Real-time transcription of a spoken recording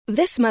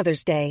This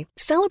Mother's Day,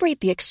 celebrate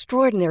the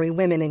extraordinary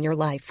women in your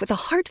life with a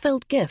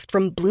heartfelt gift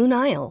from Blue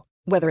Nile.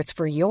 Whether it's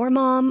for your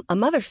mom, a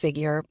mother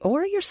figure,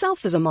 or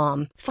yourself as a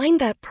mom, find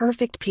that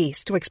perfect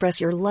piece to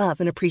express your love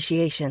and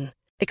appreciation.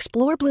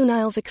 Explore Blue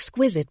Nile's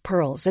exquisite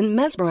pearls and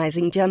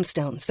mesmerizing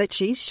gemstones that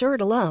she's sure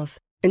to love.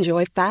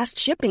 Enjoy fast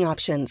shipping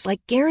options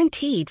like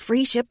guaranteed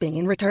free shipping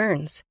and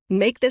returns.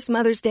 Make this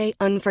Mother's Day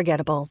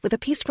unforgettable with a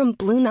piece from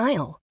Blue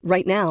Nile.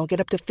 Right now, get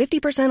up to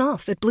 50%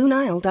 off at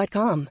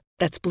BlueNile.com.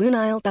 That's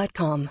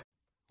BlueNile.com.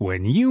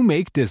 When you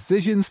make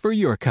decisions for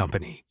your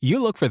company,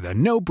 you look for the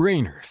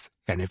no-brainers.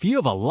 And if you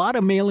have a lot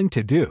of mailing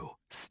to do,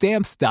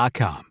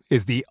 Stamps.com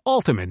is the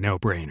ultimate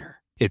no-brainer.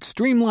 It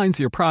streamlines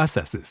your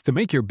processes to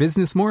make your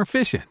business more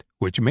efficient,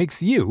 which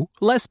makes you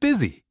less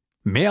busy.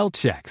 Mail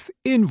checks,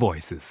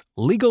 invoices,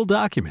 legal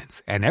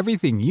documents, and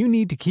everything you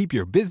need to keep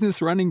your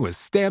business running with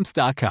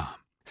Stamps.com.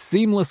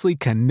 Seamlessly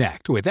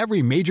connect with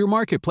every major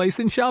marketplace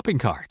and shopping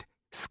cart.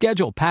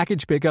 Schedule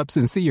package pickups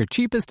and see your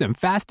cheapest and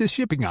fastest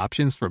shipping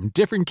options from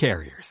different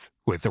carriers.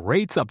 With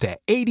rates up to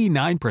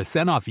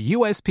 89% off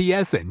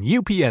USPS and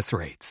UPS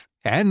rates.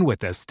 And with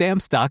the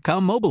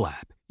Stamps.com mobile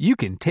app, you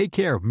can take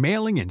care of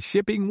mailing and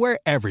shipping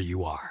wherever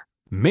you are.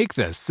 Make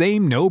the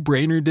same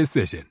no-brainer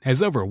decision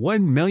as over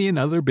 1 million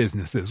other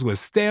businesses with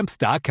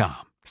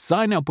Stamps.com.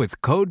 Sign up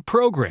with code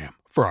PROGRAM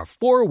for a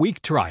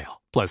 4-week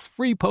trial, plus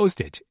free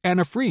postage and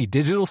a free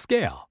digital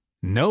scale.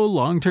 No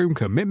long-term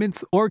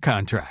commitments or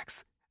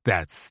contracts.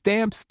 That's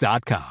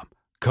Stamps.com.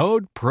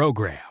 Code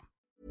PROGRAM.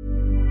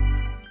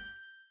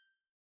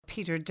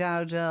 Peter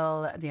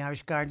Dowdall,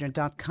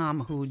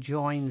 theirishgardener.com, who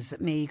joins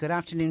me. Good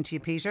afternoon to you,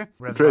 Peter.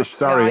 Trish,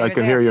 sorry, I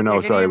can hear you now.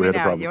 Sorry, we had a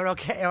problem. You're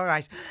okay, all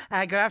right.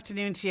 Good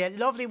afternoon to you.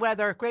 Lovely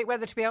weather, great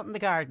weather to be out in the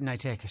garden, I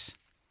take it.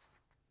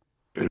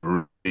 It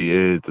really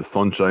is. The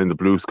sunshine, the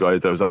blue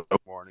skies. I was out this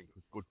morning. It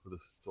was good for the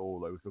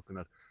soul. I was looking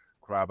at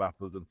crab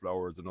apples and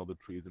flowers and other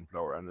trees in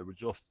flower, and it was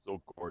just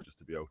so gorgeous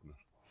to be out in it.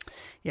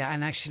 Yeah,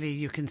 and actually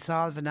you can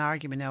solve an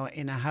argument now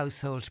in a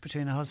household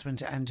between a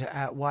husband and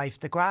a wife.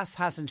 The grass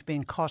hasn't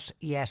been cut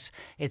yet.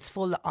 It's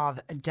full of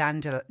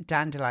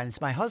dandelions.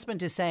 My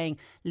husband is saying,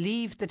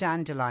 leave the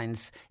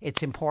dandelions.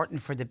 It's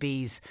important for the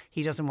bees.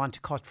 He doesn't want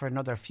to cut for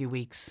another few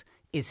weeks.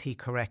 Is he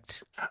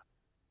correct?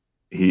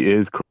 He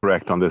is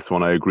correct on this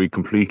one. I agree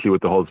completely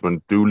with the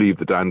husband. Do leave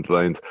the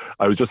dandelions.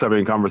 I was just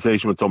having a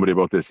conversation with somebody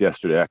about this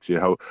yesterday, actually,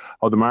 how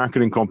the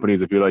marketing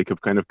companies, if you like, have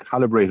kind of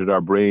calibrated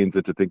our brains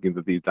into thinking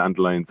that these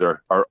dandelions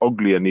are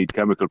ugly and need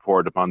chemical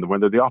poured upon them,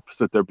 when they're the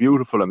opposite. They're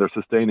beautiful and they're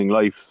sustaining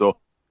life. So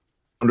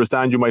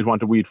understand you might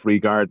want a weed-free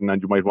garden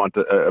and you might want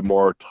a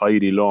more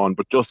tidy lawn,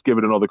 but just give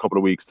it another couple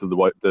of weeks till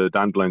the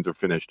dandelions are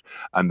finished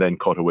and then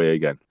cut away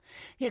again.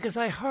 Yeah, because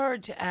I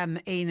heard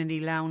Éanna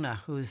Ní Lamhna,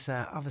 who's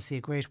obviously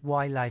a great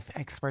wildlife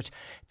expert,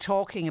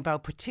 talking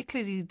about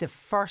particularly the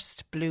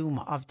first bloom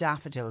of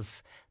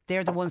daffodils.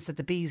 They're the ones that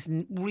the bees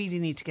really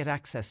need to get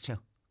access to.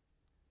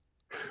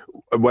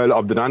 Well,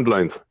 of the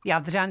dandelions? Yeah,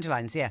 of the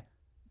dandelions, yeah.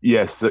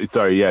 Yes,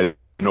 sorry, yeah.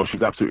 No,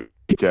 she's absolutely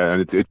right, yeah.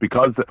 And it's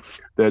because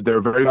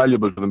they're very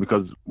valuable to them,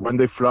 because when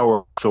they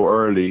flower so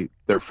early,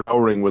 they're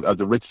flowering with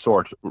as a rich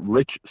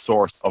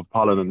source of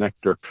pollen and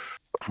nectar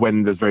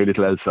when there's very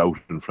little else out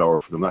in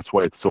flower for them. That's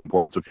why it's so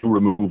important. So if you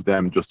remove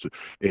them just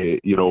to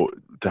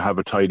have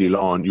a tidy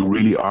lawn, you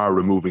really are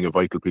removing a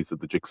vital piece of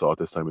the jigsaw at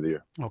this time of the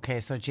year.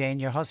 Okay, so Jane,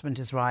 your husband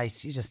is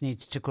right. You just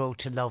need to grow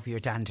to love your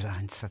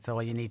dandelions. That's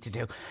all you need to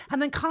do.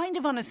 And then kind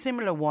of on a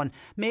similar one,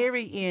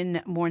 Mary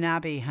in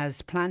Mournabbey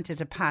has planted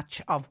a patch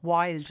of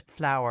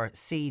wildflower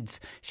seeds.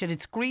 She said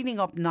it's greening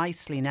up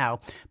nicely now,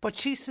 but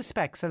she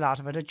suspects a lot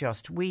of it are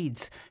just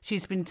weeds.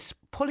 She's been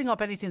pulling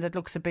up anything that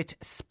looks a bit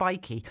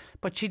spiky,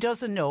 but she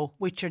doesn't know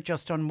which are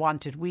just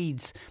unwanted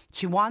weeds.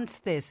 She wants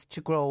this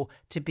to grow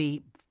to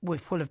be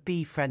full of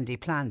bee-friendly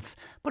plants.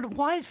 But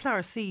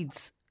wildflower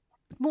seeds,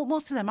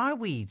 most of them are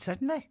weeds,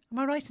 aren't they? Am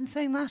I right in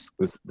saying that?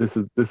 This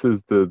is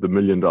the $1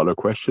 million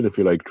question, if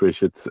you like,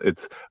 Trish.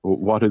 It's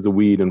what is a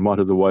weed and what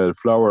is a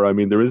wildflower? I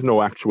mean, there is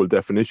no actual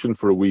definition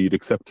for a weed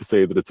except to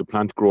say that it's a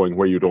plant growing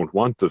where you don't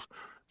want it.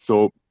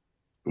 So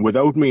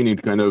without meaning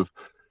to kind of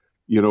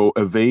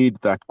evade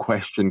that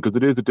question, because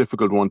it is a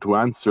difficult one to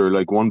answer.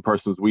 Like, one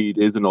person's weed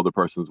is another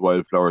person's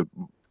wildflower.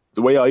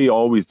 The way I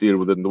always deal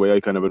with it, and the way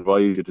I kind of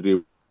advise you to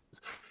do,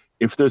 is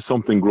if there's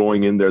something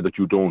growing in there that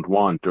you don't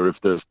want, or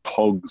if there's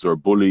tugs or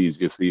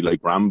bullies, you see,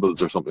 like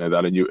brambles or something like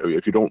that, and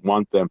if you don't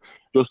want them,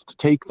 just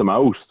take them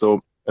out.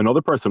 So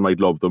another person might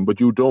love them,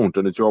 but you don't,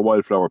 and it's your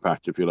wildflower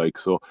patch, if you like.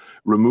 So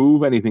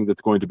remove anything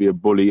that's going to be a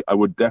bully. I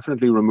would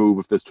definitely remove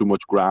if there's too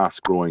much grass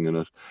growing in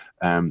it.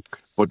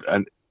 But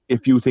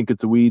if you think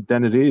it's a weed,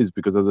 then it is,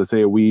 because as I say,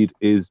 a weed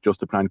is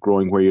just a plant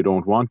growing where you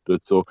don't want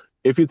it. So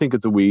if you think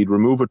it's a weed,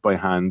 remove it by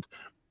hand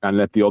and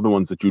let the other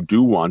ones that you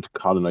do want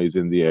colonize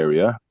in the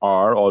area.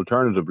 Or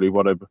alternatively,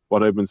 what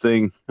I've been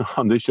saying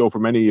on this show for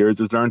many years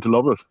is learn to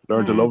love it.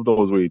 Learn to love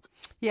those weeds.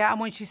 Yeah, and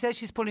when she says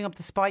she's pulling up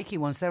the spiky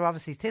ones, they're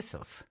obviously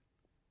thistles.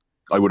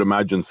 I would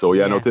imagine so.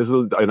 Yeah, no,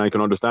 thistles, and I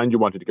can understand you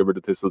wanting to get rid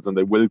of thistles, and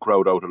they will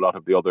crowd out a lot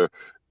of the other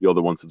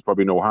ones. It's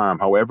probably no harm.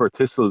 However,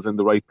 thistles in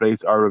the right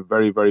place are a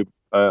very, very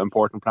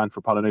important plant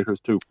for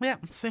pollinators too. Yeah,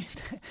 see,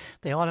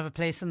 they all have a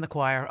place in the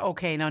choir.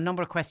 OK, now a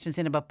number of questions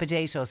in about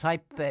potatoes. Hi,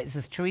 this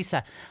is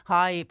Teresa.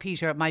 Hi,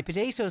 Peter. My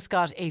potatoes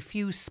got a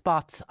few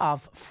spots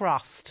of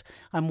frost.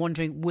 I'm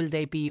wondering, will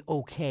they be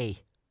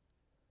OK?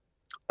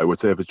 I would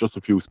say if it's just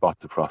a few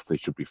spots of frost, they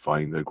should be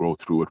fine. They'll grow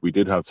through it. We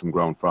did have some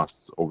ground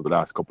frosts over the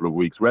last couple of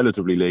weeks,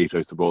 relatively late,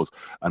 I suppose,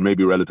 and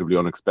maybe relatively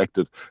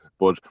unexpected.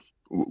 But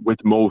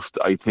with most,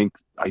 I think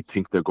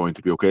they're going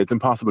to be okay. It's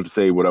impossible to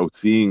say without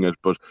seeing it,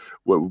 but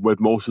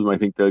with most of them, I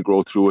think they'll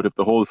grow through it. If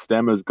the whole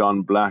stem has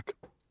gone black,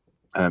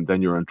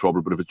 then you're in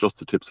trouble. But if it's just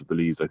the tips of the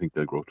leaves, I think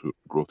they'll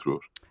grow through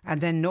it. And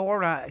then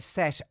Nora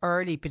set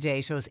early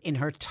potatoes in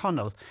her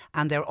tunnel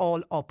and they're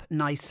all up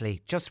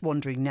nicely. Just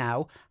wondering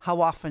now,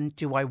 how often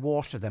do I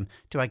water them?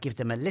 Do I give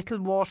them a little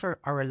water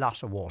or a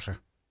lot of water?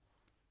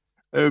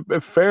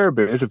 A fair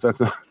bit, if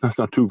that's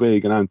not too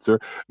vague an answer.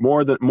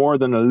 More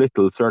than a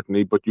little,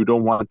 certainly, but you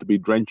don't want to be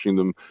drenching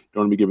them. You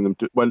don't want to be giving them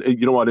well,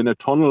 you know what, in a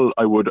tunnel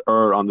I would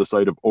err on the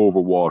side of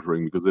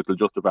overwatering because it'll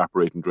just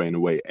evaporate and drain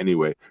away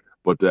anyway.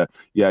 But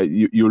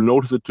you'll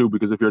notice it too,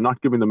 because if you're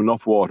not giving them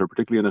enough water,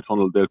 particularly in a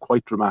tunnel, they'll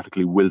quite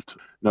dramatically wilt.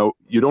 Now,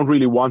 you don't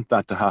really want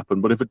that to happen,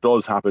 but if it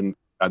does happen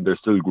and they're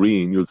still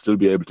green, you'll still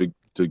be able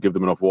to give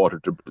them enough water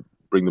to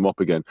bring them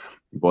up again.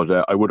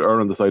 But I would err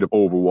on the side of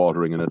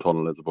overwatering in a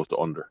tunnel as opposed to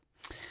under.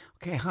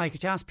 Okay, hi,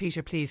 could you ask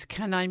Peter, please,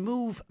 can I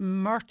move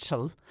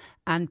myrtle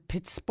and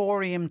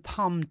Pittsburghium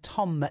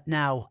tom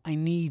now? I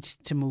need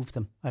to move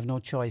them. I have no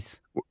choice.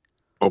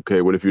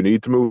 Okay, well, if you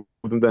need to move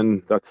them,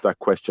 then that's that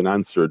question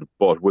answered.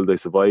 But will they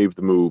survive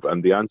the move?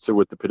 And the answer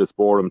with the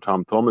Pittosporum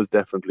tom is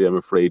definitely, I'm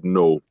afraid,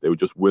 no. They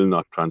just will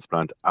not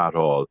transplant at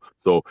all.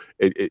 So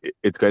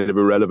it's kind of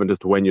irrelevant as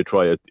to when you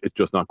try it. It's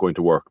just not going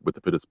to work with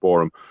the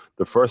Pittosporum.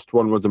 The first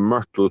one was a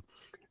myrtle.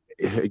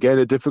 Again,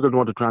 a difficult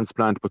one to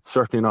transplant, but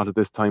certainly not at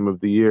this time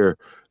of the year.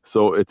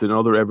 So it's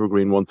another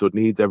evergreen one, so it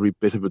needs every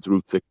bit of its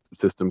root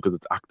system because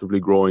it's actively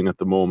growing at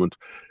the moment.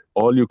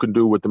 All you can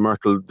do with the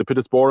myrtle, the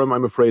Pittosporum,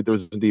 I'm afraid there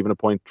isn't even a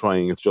point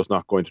trying. It's just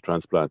not going to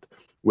transplant.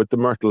 With the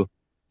myrtle,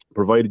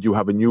 provided you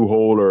have a new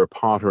hole or a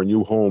pot or a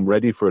new home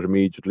ready for it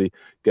immediately,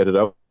 get it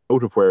out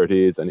of where it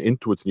is and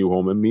into its new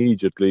home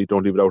immediately.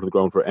 Don't leave it out of the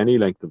ground for any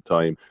length of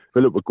time.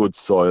 Fill it with good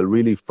soil,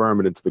 really firm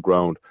it into the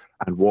ground,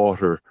 and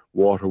water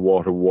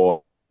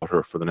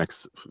for the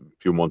next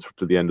few months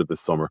to the end of the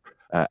summer.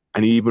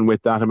 And even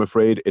with that, I'm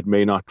afraid it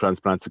may not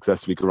transplant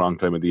successfully at the wrong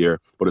time of the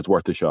year, but it's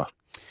worth a shot.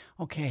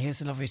 Okay,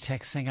 here's a lovely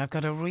text saying, I've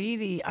got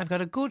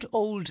a good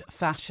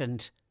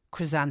old-fashioned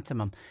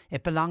chrysanthemum.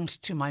 It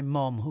belonged to my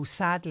mum, who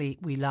sadly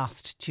we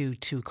lost due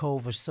to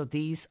COVID. So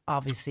these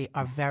obviously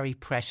are very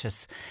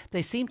precious.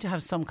 They seem to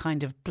have some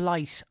kind of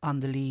blight on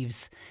the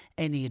leaves.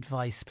 Any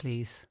advice,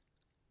 please?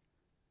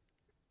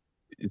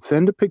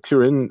 Send a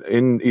picture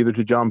in either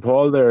to John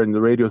Paul there in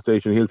the radio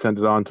station. He'll send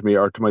it on to me,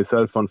 or to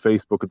myself on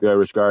Facebook at the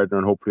Irish Gardener,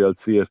 and hopefully I'll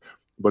see it.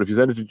 But if you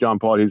send it to John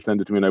Paul, he'll send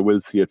it to me and I will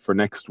see it for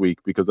next week,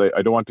 because I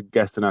don't want to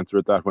guess an answer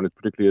at that when it's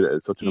particularly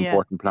such an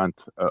important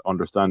plant,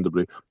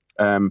 understandably.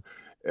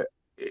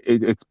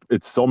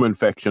 It's some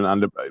infection,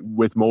 and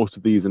with most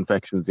of these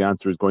infections the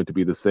answer is going to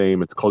be the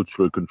same. It's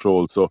cultural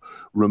control, so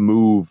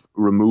remove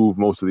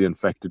most of the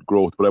infected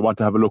growth. But I want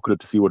to have a look at it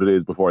to see what it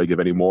is before I give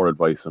any more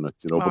advice on it,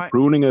 you know. But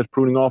right.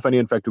 Pruning off any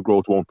infected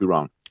growth won't be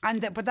wrong.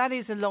 But that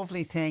is a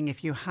lovely thing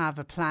if you have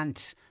a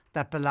plant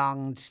that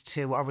belonged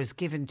to or was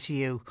given to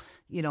you,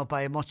 you know,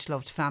 by a much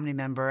loved family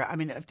member. I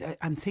mean,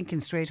 I'm thinking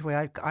straight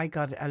away, I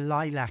got a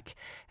lilac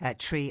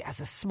tree as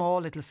a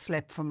small little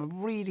slip from a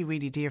really,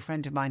 really dear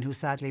friend of mine who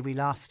sadly we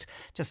lost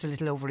just a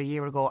little over a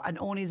year ago. And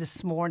only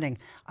this morning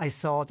I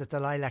saw that the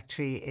lilac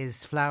tree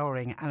is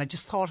flowering, and I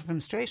just thought of him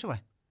straight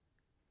away.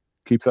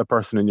 Keeps that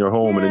person in your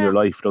home and in your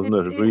life, doesn't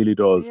it? It really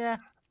does. Yeah.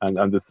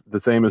 And the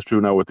same is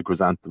true now with the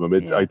chrysanthemum.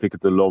 I think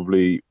it's a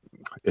lovely.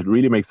 It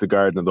really makes the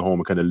garden and the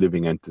home a kind of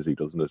living entity,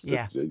 doesn't it?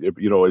 Yeah.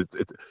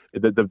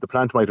 The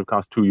plant might have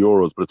cost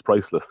 €2, but it's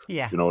priceless.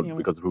 Yeah. You know,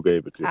 because of who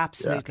gave it to you.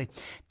 Absolutely.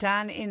 Yeah.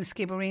 Dan in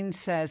Skibbereen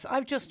says,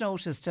 I've just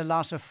noticed a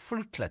lot of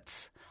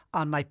fruitlets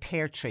on my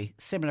pear tree,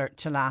 similar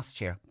to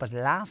last year. But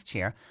last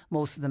year,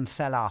 most of them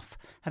fell off.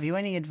 Have you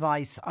any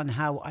advice on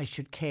how I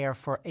should care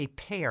for a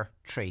pear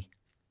tree?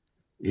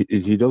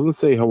 He doesn't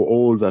say how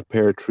old that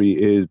pear tree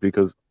is,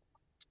 because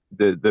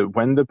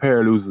when the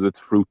pear loses its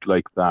fruit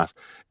like that,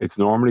 it's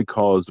normally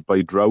caused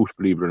by drought,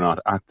 believe it or not,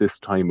 at this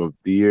time of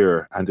the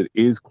year, and it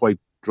is quite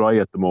dry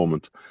at the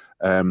moment.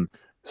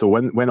 So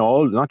when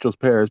all, not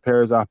just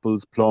pears,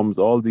 apples, plums,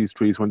 all these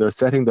trees, when they're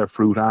setting their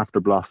fruit after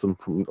blossom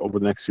from over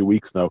the next few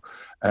weeks now,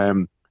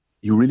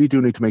 you really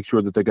do need to make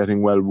sure that they're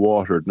getting well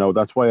watered. Now,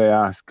 that's why I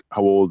ask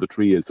how old the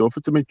tree is. So if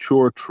it's a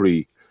mature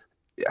tree,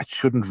 it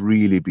shouldn't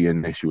really be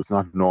an issue. It's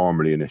not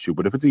normally an issue.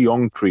 But if it's a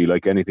young tree,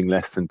 like anything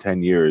less than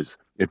 10 years,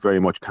 it very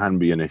much can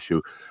be an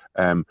issue.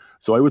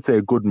 So I would say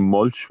a good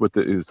mulch with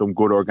some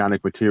good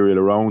organic material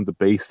around the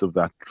base of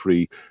that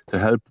tree to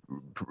help,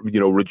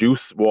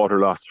 reduce water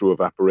loss through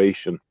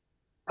evaporation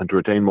and to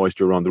retain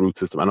moisture around the root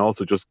system, and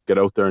also just get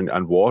out there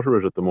and water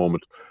it at the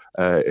moment.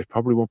 It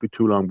probably won't be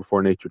too long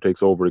before nature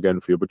takes over again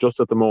for you, but just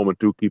at the moment,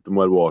 do keep them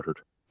well watered.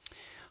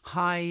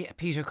 Hi,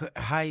 Peter.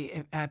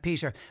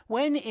 Peter.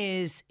 When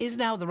is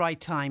now the right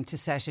time to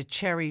set a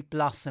cherry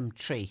blossom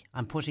tree?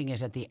 I'm putting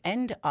it at the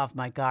end of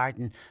my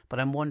garden, but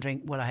I'm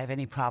wondering, will I have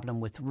any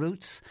problem with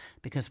roots?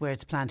 Because where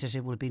it's planted,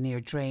 it will be near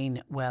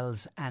drain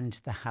wells and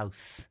the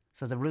house.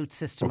 So the root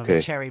system of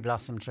a cherry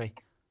blossom tree.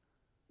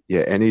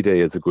 Yeah, any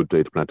day is a good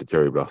day to plant a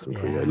cherry blossom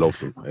tree. I love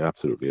them. I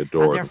absolutely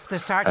adore them. They're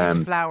starting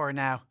to flower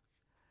now.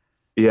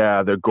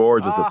 Yeah, they're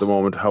gorgeous at the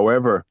moment.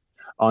 However,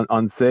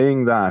 on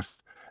saying that,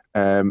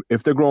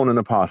 if they're grown in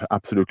a pot,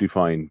 absolutely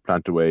fine,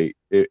 plant away.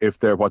 If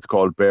they're what's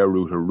called bare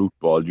root or root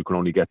ball, you can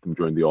only get them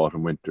during the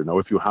autumn, winter. Now,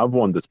 if you have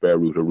one that's bare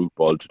root or root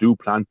ball, do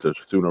plant it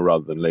sooner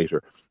rather than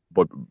later.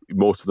 But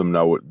most of them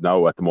now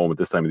at the moment,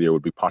 this time of the year,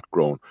 would be pot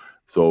grown.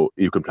 So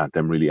you can plant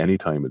them really any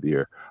time of the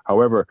year.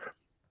 However,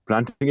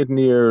 planting it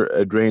near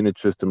a drainage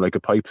system like a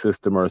pipe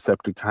system or a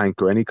septic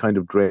tank or any kind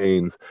of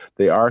drains,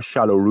 they are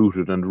shallow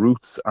rooted, and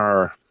roots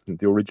are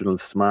the original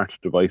smart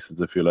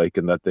devices, if you like,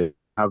 in that they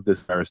have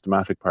this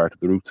meristematic part of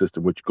the root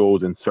system which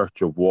goes in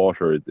search of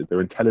water.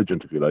 They're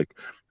intelligent, if you like,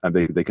 and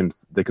they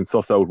can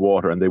suss out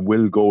water, and they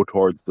will go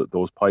towards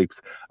those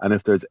pipes. And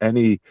if there's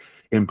any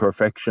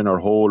imperfection or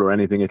hole or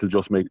anything,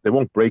 they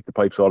won't break the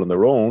pipes all on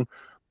their own,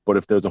 but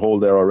if there's a hole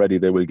there already,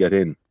 they will get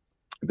in.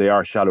 They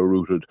are shallow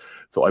rooted,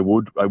 so I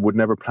would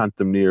never plant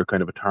them near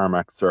kind of a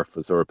tarmac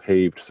surface or a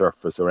paved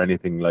surface or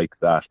anything like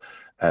that,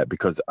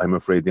 because I'm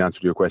afraid the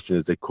answer to your question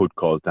is they could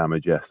cause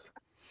damage. Yes.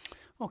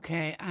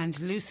 Okay, and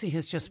Lucy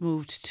has just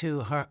moved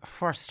to her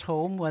first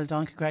home. Well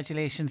done,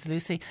 congratulations,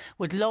 Lucy.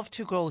 Would love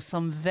to grow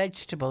some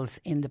vegetables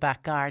in the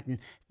back garden.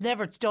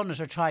 Never done it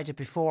or tried it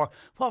before.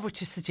 What would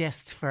you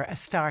suggest for a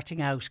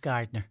starting out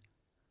gardener?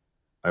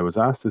 I was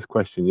asked this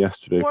question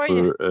yesterday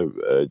for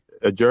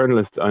a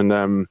journalist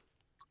on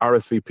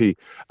RSVP,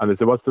 and they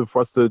said, what's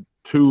the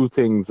two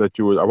things that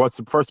you would, or what's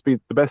the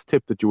best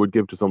tip that you would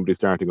give to somebody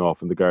starting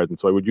off in the garden?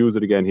 So I would use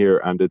it again here,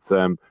 and it's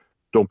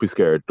don't be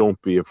scared,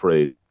 don't be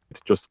afraid.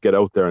 Just get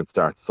out there and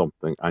start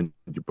something, and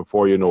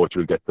before you know it,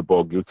 you'll get the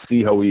bug. You'll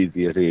see how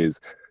easy it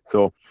is.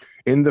 So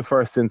in the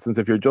first instance,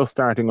 if you're just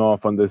starting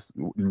off on this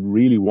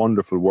really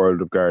wonderful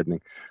world of gardening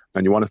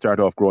and you want to start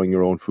off growing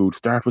your own food,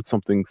 start with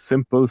something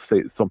simple,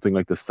 say something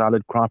like the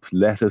salad crops,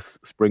 lettuce,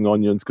 spring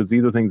onions, because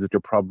these are things that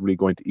you're probably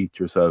going to eat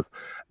yourself.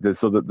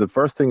 So the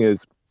first thing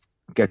is,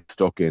 get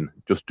stuck in,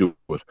 just do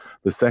it.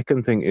 The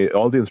second thing is,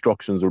 all the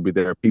instructions will be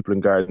there. People in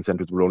garden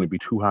centres will only be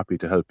too happy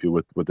to help you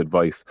with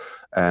advice.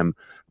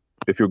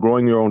 If you're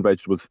growing your own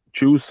vegetables,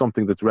 choose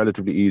something that's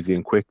relatively easy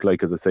and quick,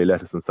 like, as I say,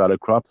 lettuce and salad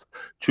crops.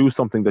 Choose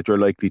something that you're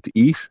likely to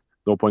eat.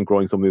 No point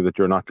growing something that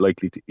you're not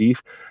likely to eat.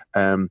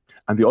 And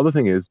the other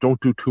thing is, don't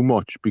do too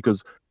much,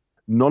 because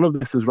none of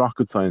this is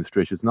rocket science,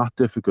 Trish. It's not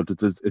difficult.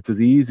 It's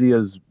as easy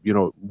as,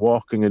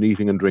 walking and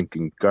eating and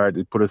drinking.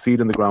 Put a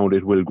seed in the ground,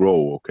 it will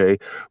grow, okay?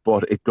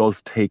 But it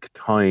does take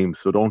time.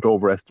 So don't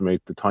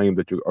overestimate the time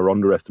or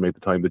underestimate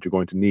the time that you're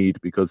going to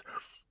need, because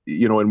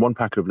in one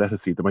packet of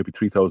lettuce seed, there might be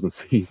 3,000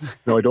 seeds.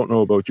 Now, I don't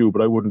know about you,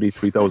 but I wouldn't eat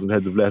 3,000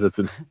 heads of lettuce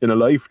in a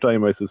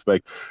lifetime, I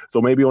suspect.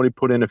 So maybe only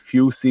put in a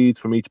few seeds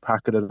from each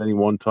packet at any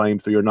one time,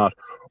 so you're not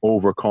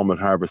overcome at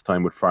harvest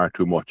time with far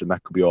too much, and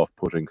that could be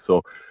off-putting.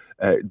 So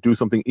do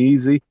something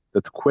easy,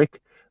 that's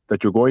quick,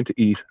 that you're going to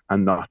eat,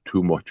 and not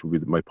too much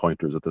would be my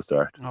pointers at the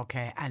start.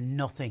 Okay, and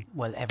nothing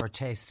will ever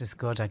taste as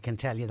good, I can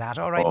tell you that.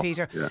 All right,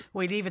 Peter,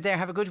 we leave it there.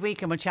 Have a good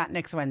week, and we'll chat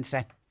next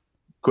Wednesday.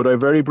 Could I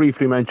very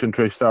briefly mention,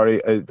 Trish, sorry,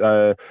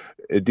 a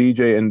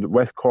DJ in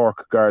West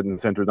Cork Garden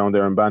Centre down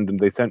there in Bandon,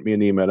 they sent me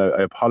an email.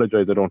 I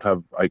apologise,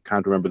 I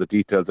can't remember the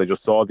details. I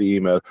just saw the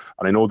email,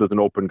 and I know there's an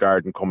open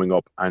garden coming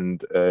up,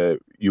 and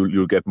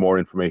you'll get more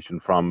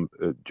information from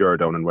Ger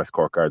down in West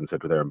Cork Garden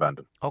Centre there in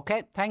Bandon.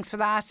 Okay, thanks for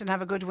that, and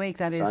have a good week.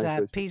 That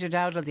is Peter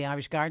Dowdall,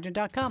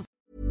 theirishgardener.com.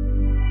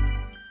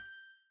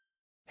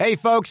 Hey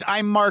folks,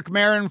 I'm Mark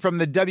Maron from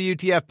the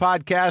WTF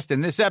Podcast,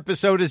 and this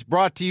episode is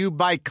brought to you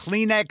by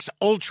Kleenex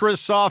Ultra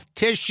Soft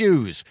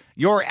Tissues,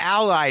 your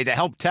ally to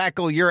help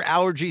tackle your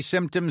allergy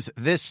symptoms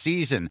this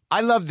season. I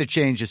love the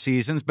change of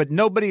seasons, but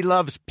nobody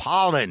loves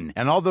pollen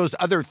and all those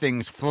other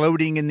things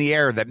floating in the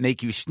air that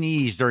make you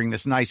sneeze during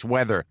this nice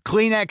weather.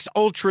 Kleenex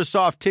Ultra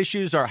Soft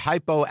Tissues are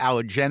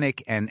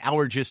hypoallergenic and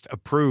allergist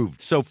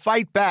approved, so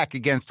fight back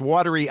against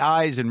watery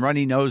eyes and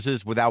runny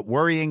noses without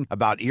worrying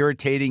about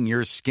irritating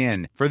your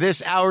skin. For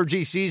this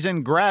allergy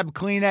season, grab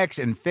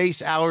Kleenex and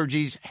face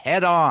allergies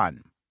head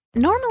on.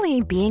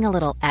 Normally, being a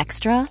little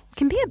extra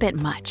can be a bit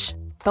much,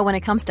 but when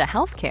it comes to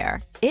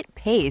healthcare, it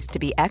pays to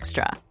be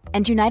extra.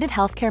 And United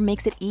Healthcare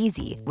makes it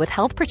easy with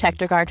Health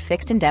Protector Guard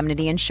fixed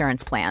indemnity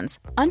insurance plans.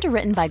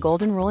 Underwritten by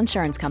Golden Rule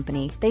Insurance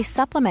Company, they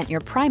supplement your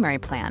primary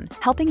plan,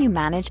 helping you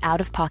manage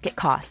out-of-pocket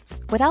costs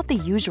without the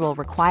usual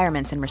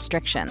requirements and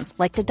restrictions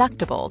like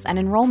deductibles and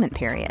enrollment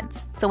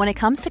periods. So when it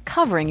comes to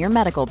covering your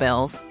medical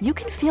bills, you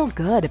can feel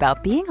good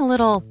about being a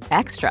little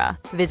extra.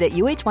 Visit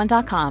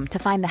UH1.com to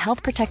find the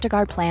Health Protector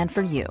Guard plan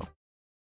for you.